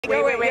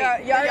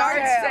Wait.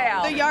 Yard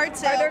sale. The yard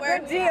sale. Are there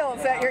good deals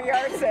at your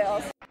yard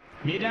sales?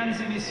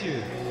 Mesdames et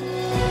messieurs,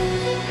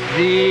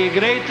 the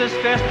greatest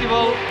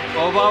festival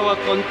of our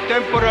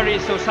contemporary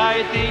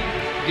society,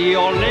 the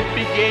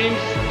Olympic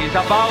Games, is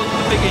about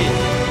to begin.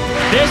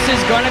 This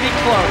is going to be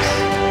close.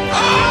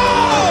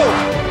 Oh!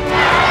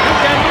 You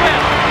can do it!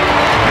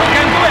 You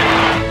can do it!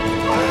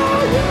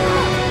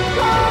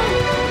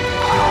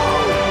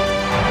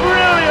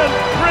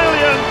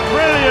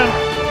 Brilliant!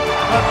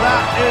 But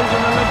that is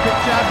an Olympic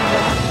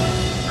champion.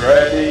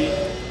 Ready.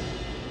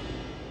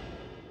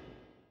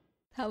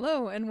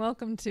 Hello and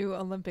welcome to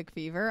Olympic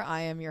Fever.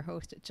 I am your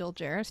host, Jill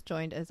Jarris,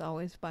 joined as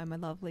always by my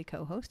lovely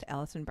co-host,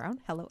 Alison Brown.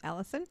 Hello,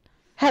 Alison.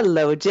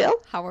 Hello, Jill.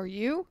 How are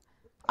you?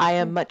 I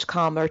am much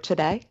calmer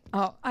today.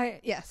 Oh,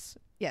 yes,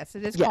 it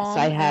is Yes, calm.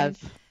 I have.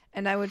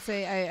 And I would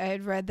say I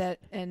had read that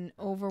an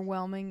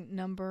overwhelming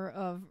number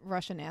of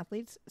Russian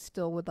athletes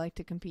still would like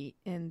to compete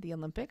in the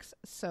Olympics.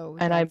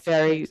 And I'm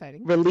very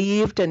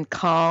relieved and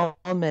calm,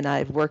 and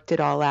I've worked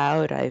it all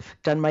out. I've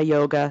done my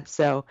yoga,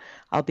 so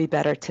I'll be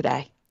better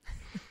today.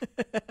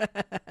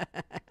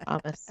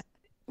 Promise.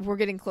 We're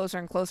getting closer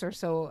and closer,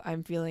 so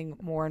I'm feeling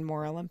more and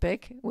more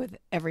Olympic with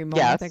every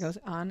moment that goes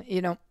on.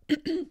 You know,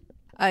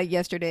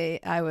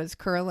 yesterday I was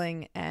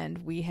curling,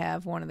 and we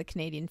have one of the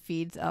Canadian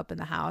feeds up in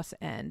the house,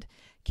 and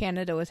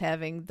Canada was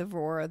having the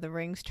Roar of the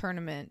Rings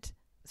tournament,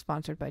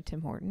 sponsored by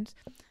Tim Hortons.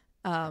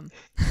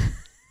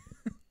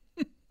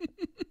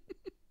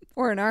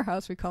 Or in our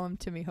house, we call them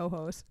Timmy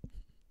Ho-Hos.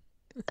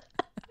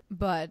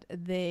 But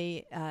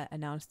they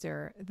announced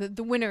the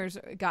winners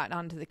got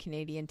onto the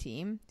Canadian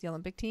team, the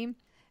Olympic team.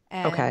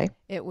 And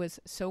it was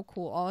so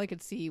cool. All I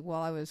could see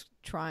while I was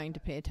trying to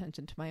pay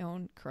attention to my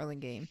own curling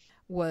game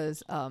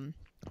was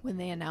when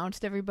they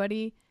announced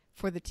everybody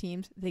for the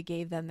teams, they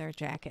gave them their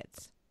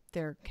jackets,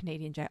 their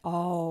Canadian jacket.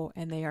 Oh,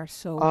 and they are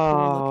so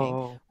cool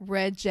looking.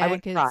 Red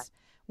jackets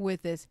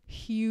with this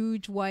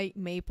huge white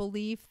maple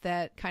leaf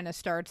that kind of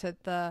starts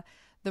at the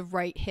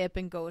right hip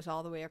and goes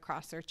all the way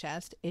across their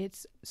chest.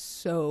 It's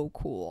so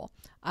cool.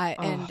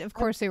 And of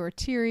course they were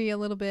teary a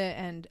little bit,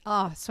 and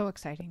so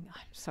exciting.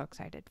 I'm so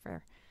excited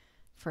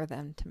for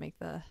them to make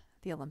the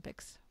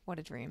Olympics. What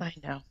a dream. I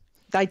know.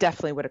 I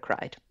definitely would have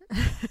cried.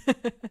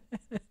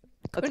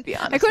 Let's be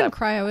honest. I couldn't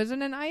cry. I was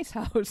in an ice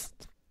house.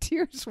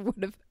 Tears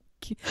would have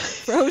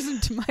frozen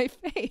to my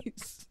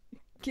face,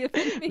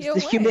 giving me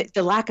away.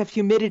 The lack of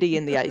humidity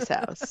in the ice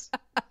house.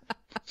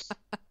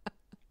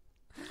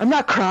 I'm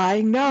not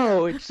crying.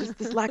 No, it's just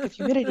this lack of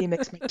humidity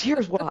makes my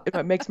tears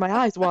makes my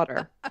eyes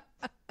water.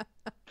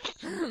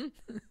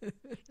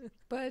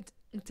 But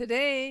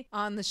today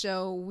on the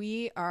show,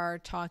 we are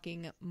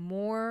talking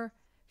more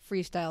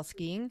freestyle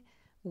skiing.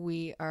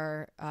 We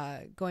are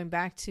going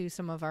back to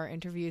some of our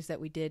interviews that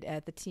we did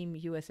at the Team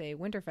USA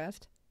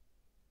Winterfest,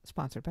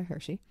 sponsored by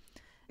Hershey.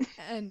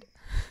 And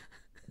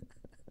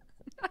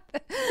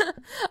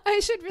I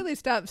should really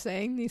stop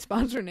saying these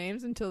sponsor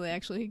names until they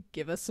actually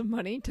give us some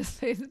money to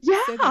say.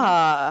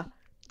 Yeah,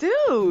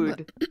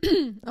 dude.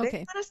 Okay.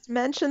 They let us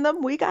mention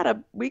them. They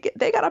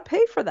gotta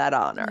pay for that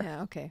honor.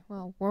 Yeah. Okay.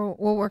 Well,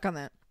 we'll work on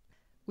that.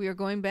 We are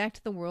going back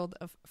to the world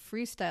of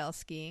freestyle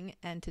skiing,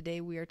 and today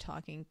we are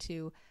talking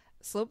to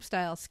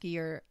slopestyle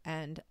skier,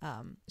 and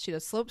she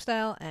does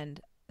slopestyle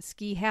and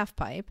ski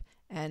halfpipe.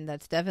 And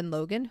that's Devin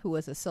Logan, who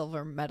was a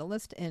silver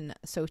medalist in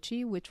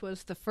Sochi, which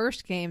was the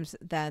first games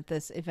that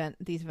these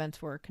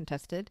events were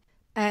contested.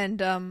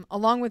 And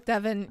along with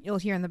Devin, you'll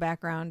hear in the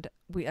background,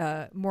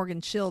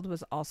 Morgan Schild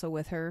was also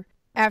with her.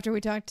 After we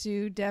talked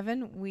to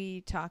Devin, we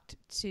talked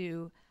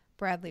to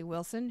Bradley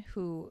Wilson,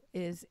 who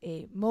is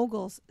a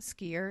Moguls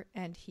skier,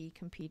 and he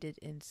competed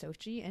in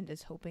Sochi and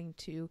is hoping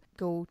to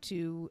go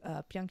to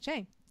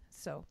Pyeongchang.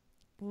 So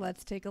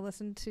let's take a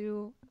listen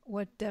to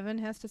what Devin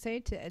has to say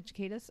to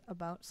educate us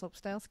about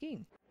slopestyle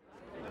skiing.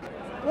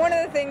 One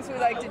of the things we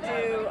like to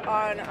do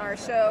on our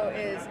show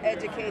is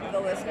educate the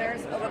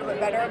listeners a little bit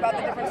better about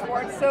the different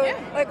sports. So,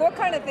 like, what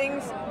kind of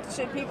things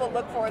should people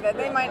look for that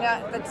the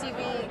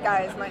TV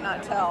guys might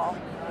not tell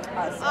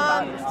us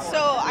about? So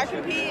I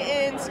compete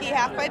in ski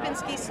halfpipe and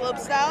ski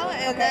slopestyle,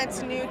 and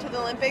that's new to the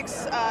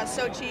Olympics.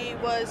 Sochi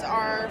was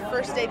our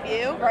first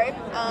debut. Right.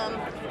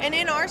 And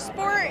in our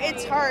sport,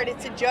 it's hard.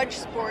 It's a judge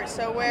sport.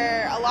 So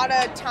where a lot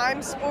of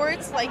time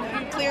sports, like,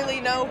 you clearly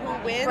know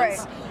who wins. Right.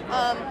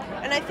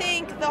 And I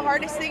think the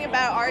hardest thing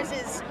about ours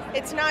is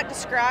it's not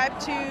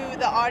described to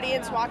the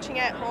audience watching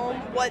at home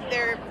what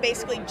they're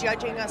basically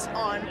judging us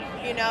on.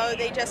 You know,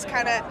 they just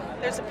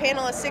there's a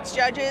panel of 6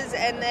 judges,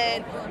 and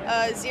then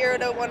 0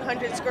 to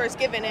 100 scores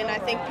given. And I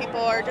think people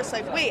are just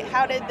like, wait,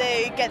 how did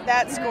they get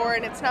that score?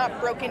 And it's not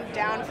broken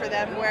down for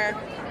them, where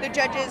the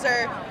judges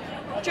are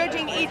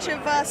judging each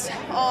of us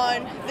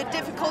on the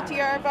difficulty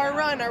of our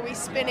run. Are we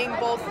spinning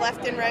both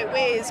left and right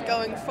ways,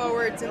 going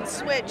forwards and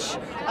switch?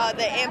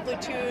 The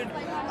amplitude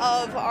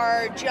of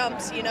our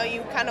jumps, you know,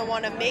 you kind of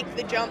want to make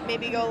the jump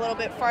maybe go a little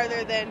bit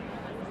farther than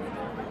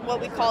what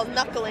we call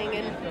knuckling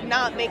and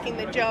not making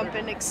the jump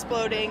and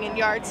exploding and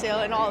yard sale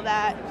and all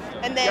that.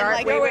 And then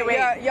Yard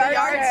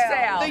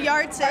sale. The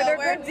yard sale. Are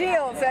there good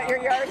deals at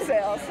your yard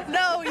sales?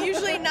 No,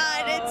 usually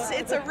not.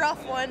 It's a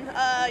rough one.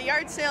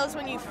 Yard sales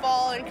when you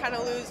fall and kind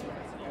of lose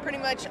pretty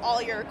much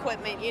all your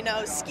equipment. You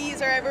know,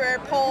 skis are everywhere,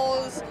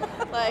 poles,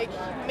 like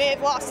you may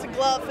have lost a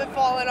glove and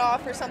fallen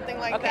off or something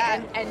like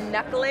that. And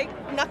knuckling?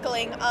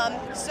 Knuckling.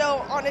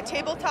 So on a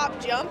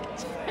tabletop jump,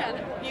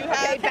 you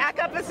have. Okay, back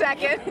up a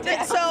second.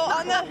 So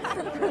on the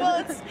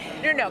it's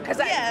because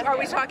are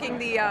we talking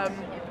the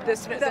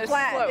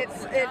flat. slope?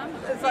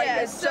 It's like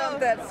a jump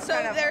that's so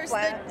kind of there's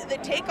flat. the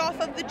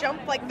takeoff of the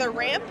jump, like the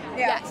ramp.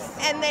 Yes.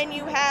 And then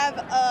you have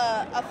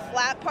a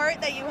flat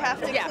part that you have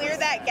to Yes. clear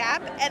that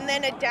gap, and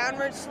then a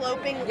downward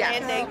sloping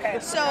Yes. landing. Okay.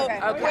 So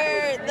Okay.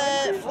 where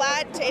the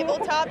flat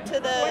tabletop to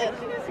the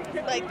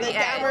The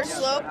downward edge.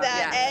 slope,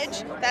 that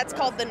Yes. edge, that's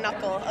called the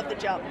knuckle of the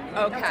jump.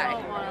 Okay.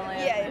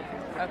 Yeah.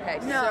 Okay.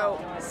 No,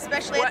 So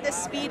especially at the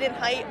speed and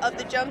height of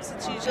the jumps,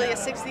 it's usually a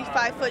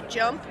 65-foot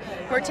jump.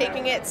 We're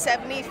taking it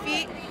 70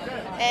 feet,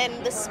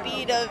 and the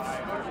speed of,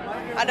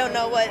 I don't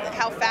know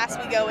how fast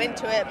we go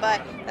into it,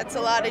 but that's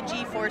a lot of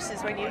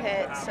G-forces when you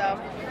hit. So,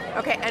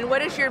 okay. And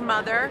what does your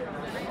mother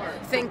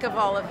think of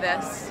all of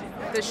this?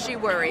 Does she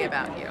worry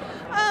about you?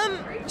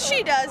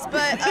 she does,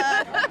 but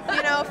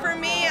for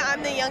me,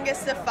 I'm the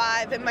youngest of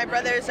 5, and my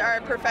brothers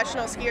are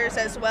professional skiers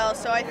as well.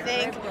 So I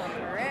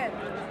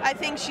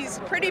think she's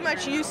pretty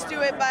much used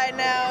to it by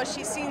now.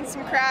 She's seen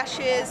some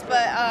crashes,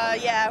 but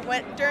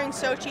during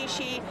Sochi,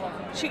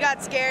 she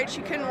got scared.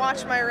 She couldn't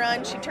watch my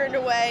run. She turned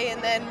away,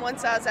 and then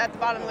once I was at the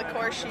bottom of the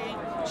course,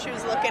 she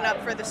was looking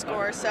up for the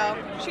score. So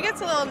she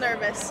gets a little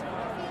nervous.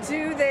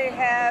 Do they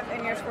have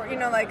in your sport,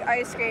 like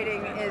ice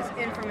skating is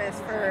infamous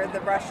for the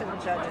Russian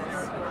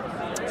judges.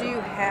 Do you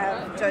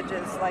have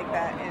judges like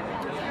that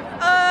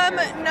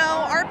in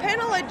No, our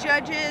panel of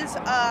judges,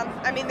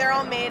 they're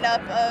all made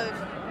up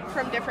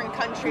from different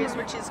countries,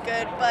 which is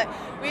good, but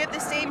we have the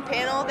same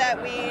panel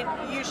that we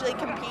usually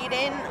compete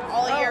in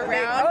all year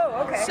round.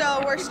 Oh, okay.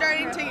 So we're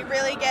starting to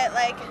really get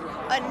like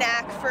a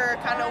knack for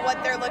kind of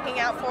what they're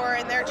looking out for,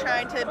 and they're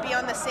trying to be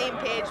on the same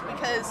page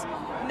because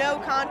no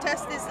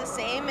contest is the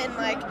same, and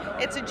like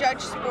it's a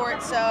judge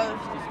sport, so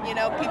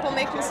people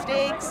make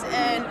mistakes,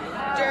 and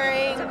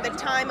during the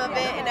time of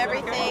it and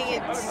everything,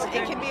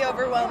 it can be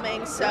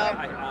overwhelming. So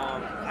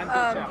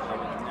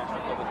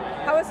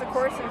how was the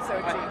course in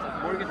Sochi?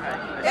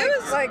 it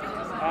was like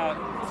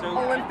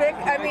Olympic.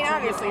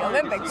 Obviously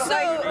Olympic. But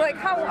So-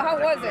 how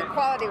was it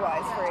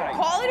quality-wise for you?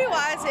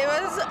 Quality-wise, it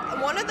was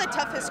one of the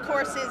toughest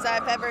courses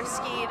I've ever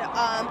skied.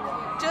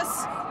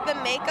 Just the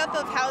makeup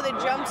of how the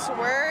jumps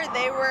were,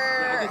 they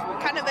were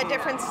kind of a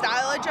different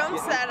style of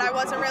jumps that I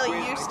wasn't really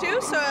used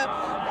to. So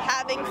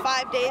having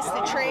 5 days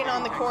to train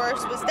on the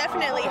course was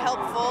definitely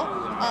helpful.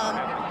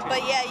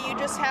 But yeah, you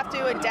just have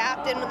to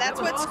adapt, and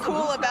that's what's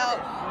cool about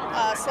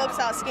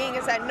slopestyle skiing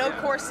is that no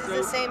course is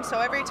the same. So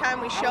every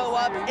time we show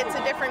up, it's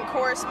a different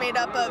course made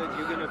up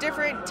of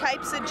different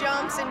types of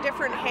jumps and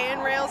different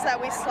handrails that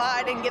we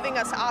slide, and giving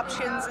us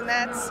options, and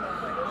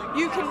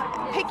you can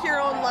pick your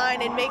own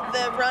line and make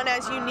the run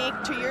as unique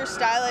to your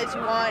style as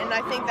you want, and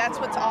I think that's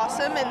what's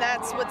awesome, and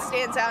that's what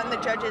stands out in the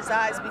judges'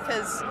 eyes,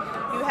 because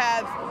you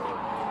have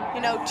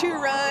 2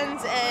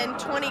 runs and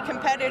 20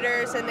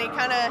 competitors, and they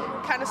kind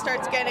of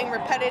starts getting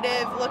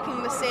repetitive,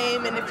 looking the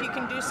same, and if you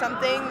can do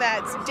something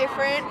that's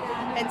different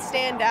and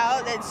stand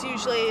out, that's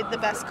usually the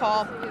best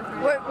call.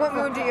 What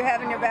move do you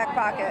have in your back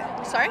pocket?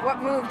 Sorry?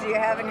 What move do you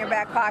have in your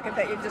back pocket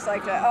that you just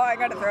like to, I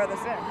got to throw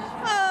this in?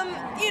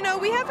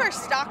 We have our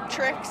stock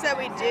tricks that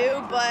we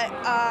do, but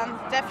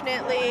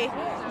definitely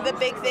the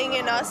big thing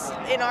in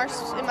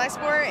my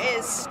sport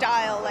is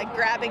style, like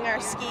grabbing our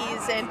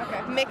skis and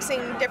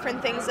mixing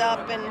different things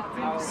up. And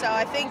so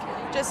I think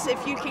just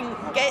if you can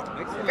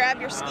grab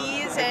your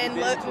skis and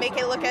make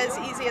it look as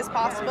easy as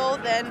possible,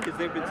 then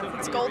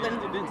it's golden.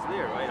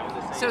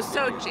 So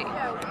Sochi.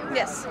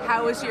 Yes.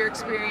 How was your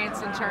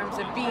experience in terms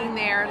of being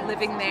there,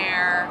 living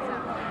there?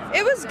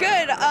 It was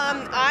good.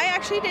 I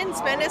actually didn't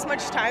spend as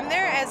much time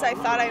there as I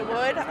thought I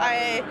would.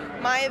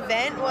 My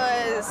event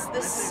was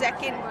the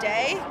second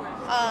day,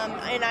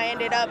 and I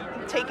ended up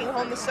taking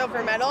home the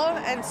silver medal,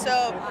 and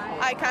so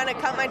I kind of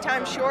cut my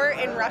time short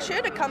in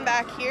Russia to come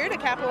back here to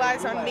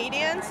capitalize on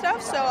media and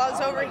stuff. So I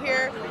was over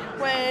here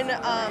when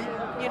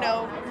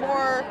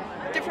more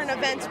different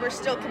events were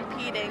still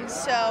competing.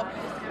 So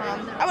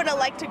I would have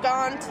liked to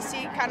gone to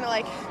see kind of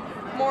like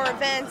more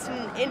events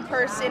and in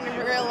person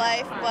in real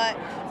life, but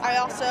I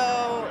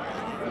also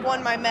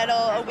won my medal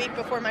a week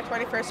before my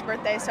 21st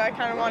birthday, so I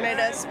kind of wanted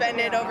to spend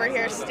it over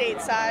here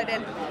stateside,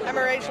 and I'm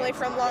originally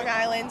from Long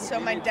Island, so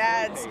my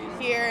dad's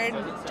here and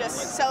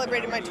just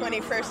celebrated my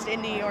 21st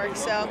in New York,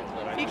 so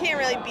you can't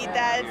really beat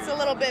that. It's a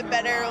little bit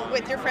better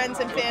with your friends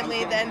and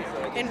family than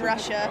in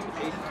Russia.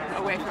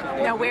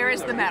 Now, where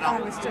is the medal?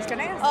 I was just going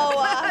to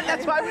ask.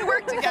 That's why we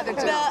work together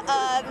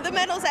too. The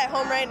medal's at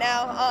home right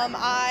now.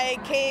 I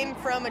came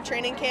from a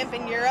training camp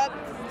in Europe,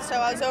 so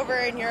I was over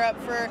in Europe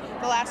for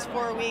the last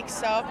 4 weeks,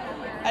 so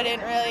I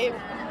didn't really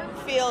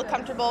feel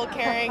comfortable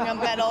carrying a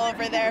medal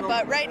over there.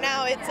 But right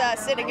now it's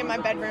sitting in my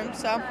bedroom.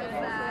 So.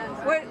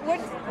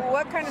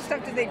 What kind of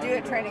stuff do they do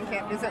at training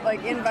camp? Is it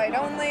like invite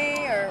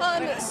only or?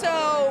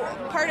 So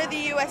part of the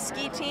U.S.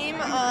 ski team,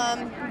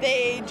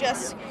 they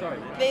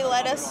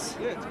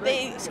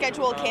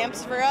schedule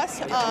camps for us.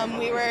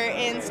 We were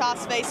in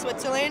Sochi,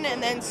 Switzerland,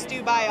 and then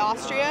Stubai,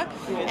 Austria,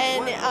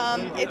 and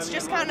it's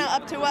just kind of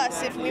up to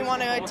us. If we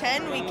want to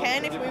attend, we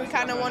can. If we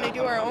kind of want to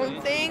do our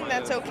own thing,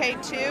 that's okay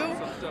too.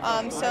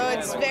 So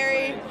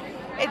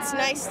it's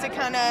nice to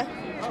kind of.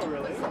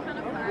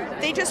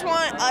 They just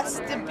want us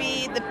to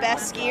be the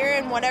best skier,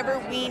 and whatever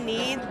we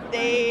need,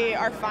 they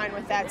are fine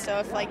with that. So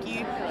if like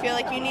you feel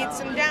like you need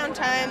some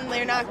downtime,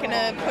 they're not going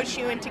to push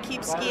you in to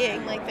keep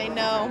skiing. Like they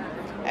know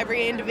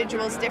every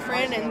individual is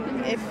different,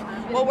 and if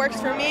what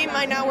works for me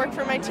might not work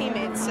for my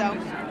teammates. So.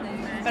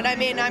 But I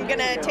mean, I'm going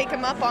to take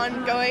them up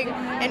on going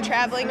and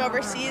traveling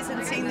overseas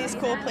and seeing these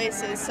cool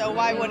places. So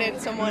why wouldn't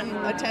someone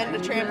attend a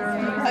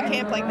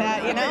camp like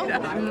that, you know?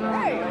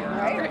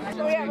 Right.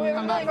 So yeah,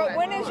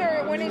 when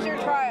is your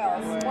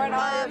trials? When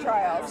are your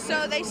trials?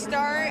 So they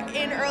start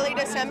in early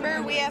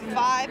December. We have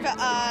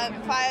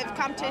five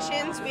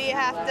competitions we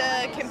have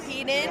to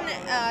compete in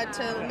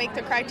to make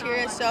the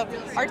criteria. So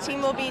our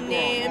team will be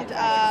named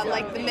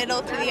like the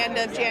middle to the end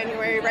of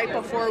January, right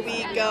before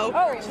we go.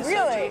 Oh,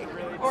 really?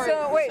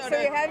 So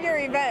you to have your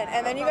event,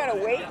 and then you gotta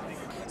wait?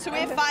 So we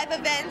have 5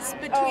 events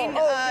between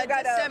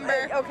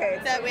December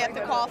that we have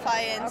to qualify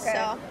in.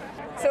 Okay.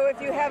 So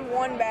if you have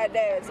one bad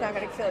day, it's not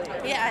gonna kill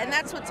you. Yeah, and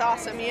that's what's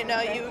awesome. You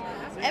know,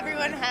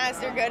 everyone has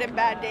their good and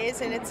bad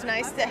days, and it's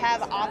nice to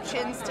have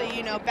options to,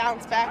 you know,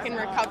 bounce back and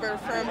recover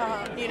from,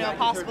 you know,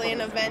 possibly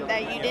an event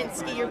that you didn't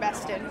ski your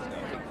best in.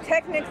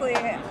 Technically,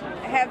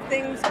 have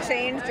things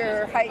changed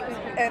or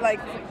heightened? Like,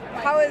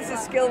 how is the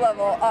skill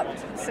level up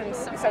since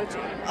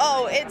Sochi?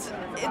 Oh, it's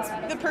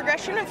the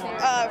progression of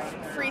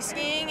free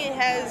skiing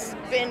has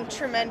been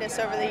tremendous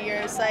over the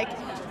years. Like,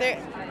 the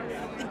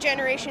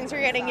generations are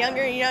getting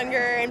younger and younger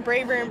and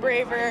braver and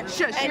braver.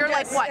 Shush, and you're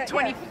like what,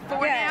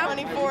 24 now?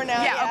 24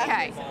 now. Yeah,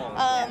 okay.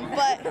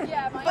 But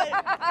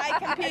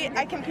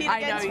I compete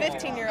against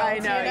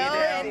 15-year-olds, you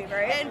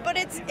know, but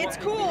it's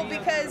cool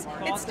because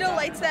it still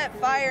lights that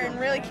fire and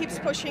really keeps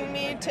pushing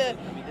me to,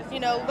 you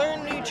know,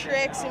 learn new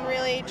tricks and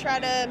really try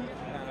to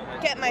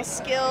get my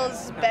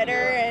skills better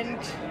and,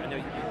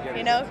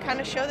 you know, kind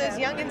of show those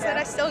youngins that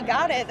I still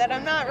got it, that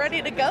I'm not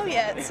ready to go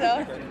yet.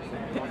 So.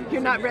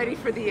 You're not ready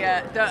for the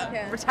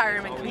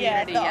retirement community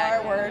yet. Yeah,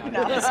 the R word.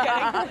 No, just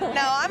kidding.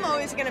 No, I'm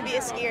always going to be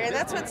a skier, and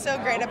that's what's so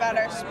great about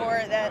our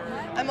sport, that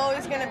I'm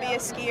always going to be a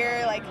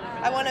skier. Like,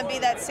 I want to be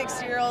that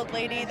 60-year-old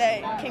lady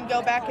that can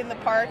go back in the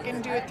park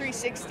and do a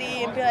 360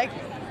 and be like,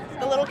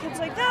 the little kid's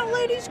like, that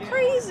lady's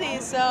crazy,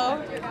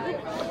 so.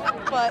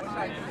 But.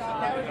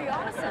 That would be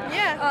awesome.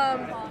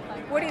 Yeah.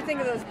 What do you think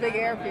of those big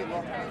air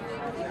people?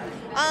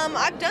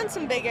 I've done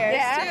some big airs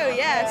too,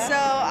 yeah. So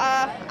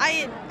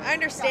I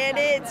understand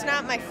it. It's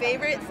not my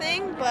favorite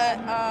thing, but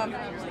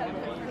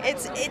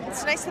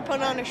it's nice to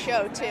put on a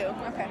show too.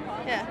 Okay.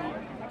 Yeah.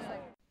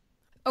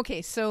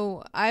 Okay,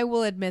 so I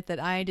will admit that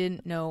I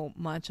didn't know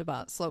much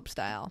about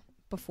slopestyle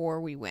before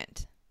we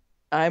went.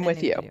 I'm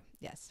with you.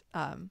 Yes.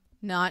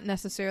 Not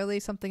necessarily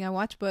something I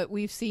watch, but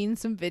we've seen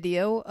some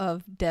video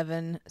of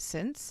Devin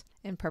since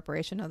in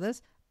preparation of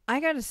this. I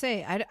gotta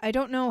say, I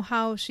don't know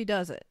how she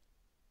does it.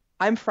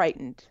 I'm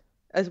frightened.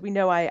 As we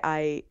know,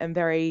 I am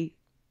very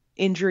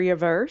injury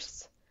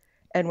averse.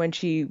 And when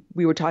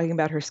we were talking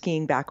about her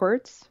skiing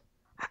backwards,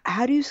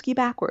 how do you ski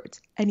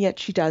backwards? And yet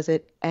she does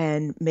it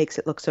and makes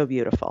it look so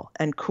beautiful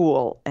and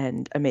cool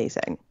and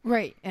amazing.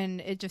 Right.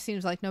 And it just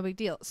seems like no big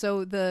deal.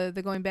 So the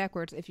going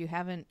backwards, if you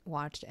haven't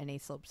watched any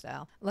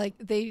slopestyle, like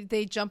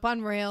they jump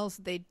on rails,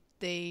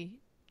 they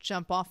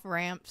jump off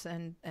ramps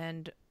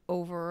and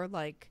over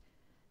like,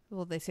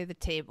 well, they say the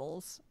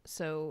tables,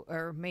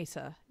 or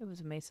mesa. It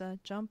was a mesa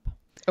jump.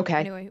 Okay.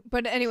 Anyway,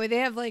 they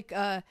have like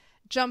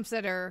jumps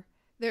that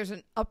there's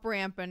an up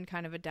ramp and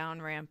kind of a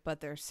down ramp, but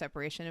there's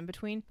separation in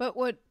between. But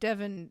what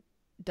Devin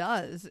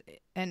does,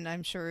 and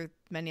I'm sure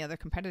many other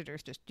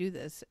competitors just do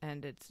this,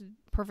 and it's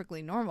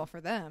perfectly normal for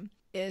them,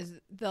 is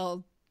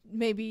they'll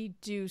maybe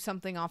do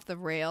something off the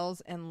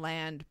rails and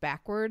land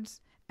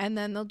backwards. And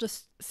then they'll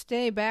just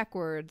stay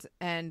backwards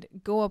and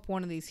go up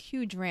one of these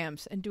huge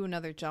ramps and do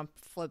another jump,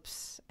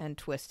 flips and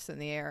twists in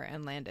the air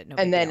and land it.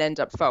 And then end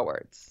up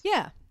forwards.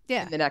 Yeah.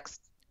 In the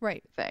next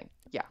thing.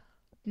 Yeah.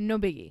 No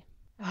biggie.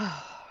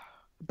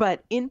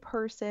 But in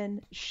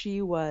person,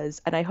 she was,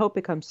 and I hope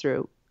it comes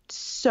through,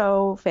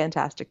 so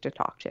fantastic to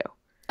talk to.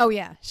 Oh,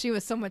 yeah. She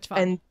was so much fun.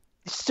 And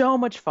so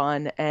much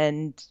fun.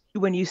 And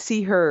when you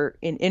see her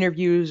in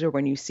interviews or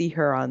when you see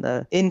her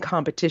in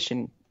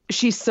competition,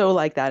 she's so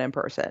like that in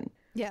person.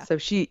 Yeah. So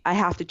I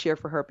have to cheer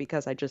for her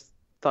because I just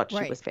thought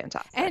she was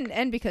fantastic.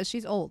 And because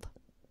she's old,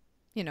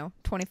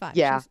 25.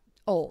 Yeah. She's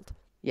old.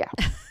 Yeah.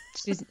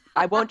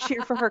 I won't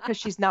cheer for her because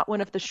she's not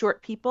one of the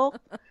short people,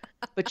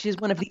 but she's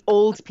one of the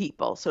old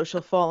people. So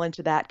she'll fall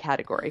into that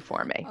category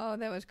for me. Oh,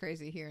 that was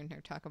crazy hearing her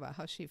talk about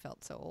how she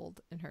felt so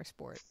old in her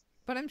sport.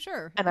 But I'm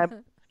sure.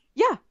 And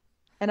yeah.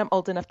 And I'm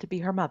old enough to be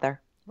her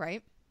mother.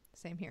 Right?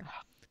 Same here.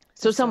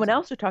 So someone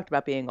else who talked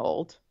about being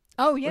old.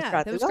 Oh yeah, that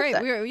Bradley was great.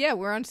 Wilson.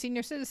 We're on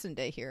Senior Citizen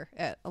Day here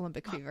at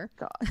Olympic Fever.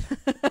 God.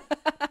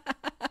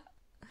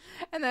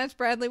 And that's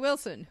Bradley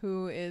Wilson,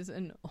 who is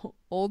an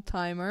old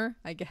timer,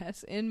 I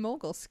guess, in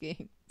mogul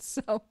skiing.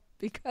 So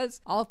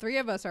because all three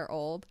of us are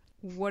old,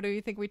 what do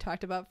you think we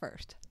talked about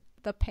first?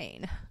 The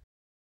pain.